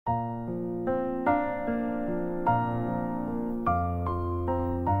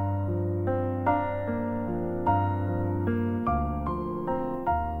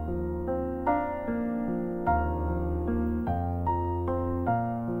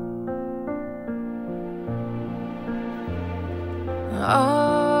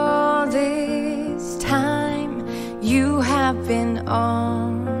All this time you have been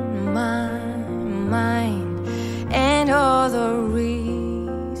on my mind, and all the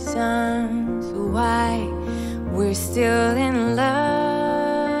reasons why we're still in love.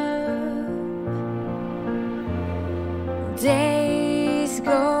 Days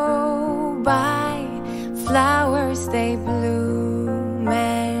go by, flowers they bloom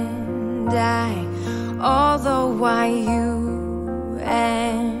and die, although why you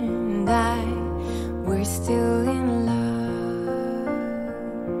and I, we're still in love.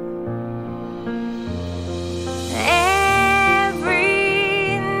 Every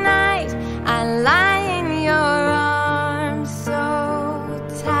night I lie in your arms so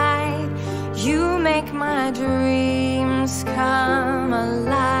tight. You make my dreams come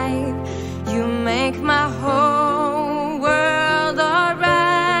alive. You make my whole world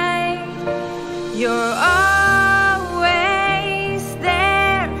alright. You're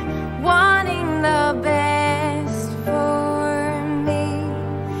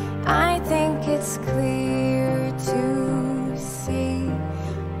it's clear to see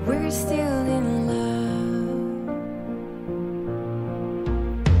we're still in love.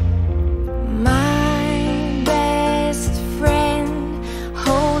 My best friend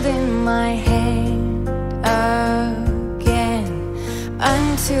holding my hand again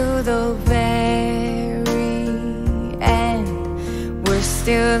until the very end. We're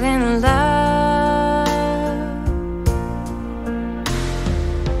still in love.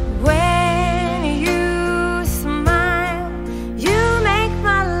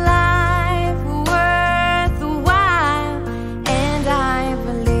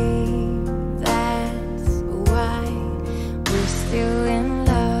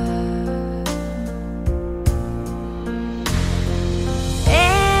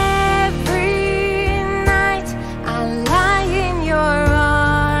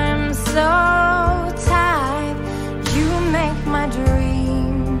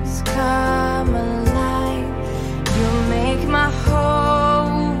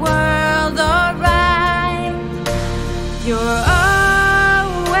 You're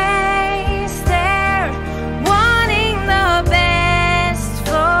always there, wanting the best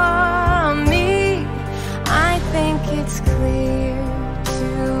for me. I think it's clear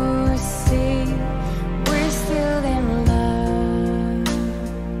to see we're still in love.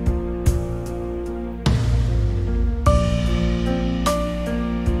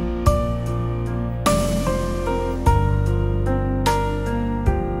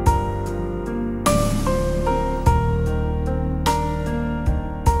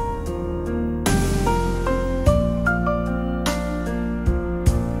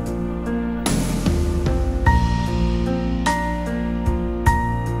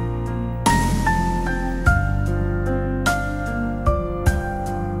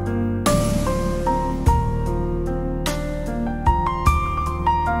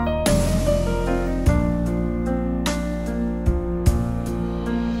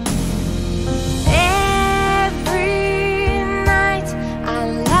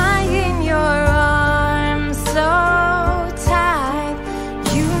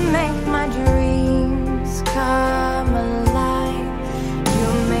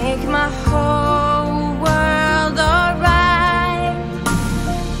 My heart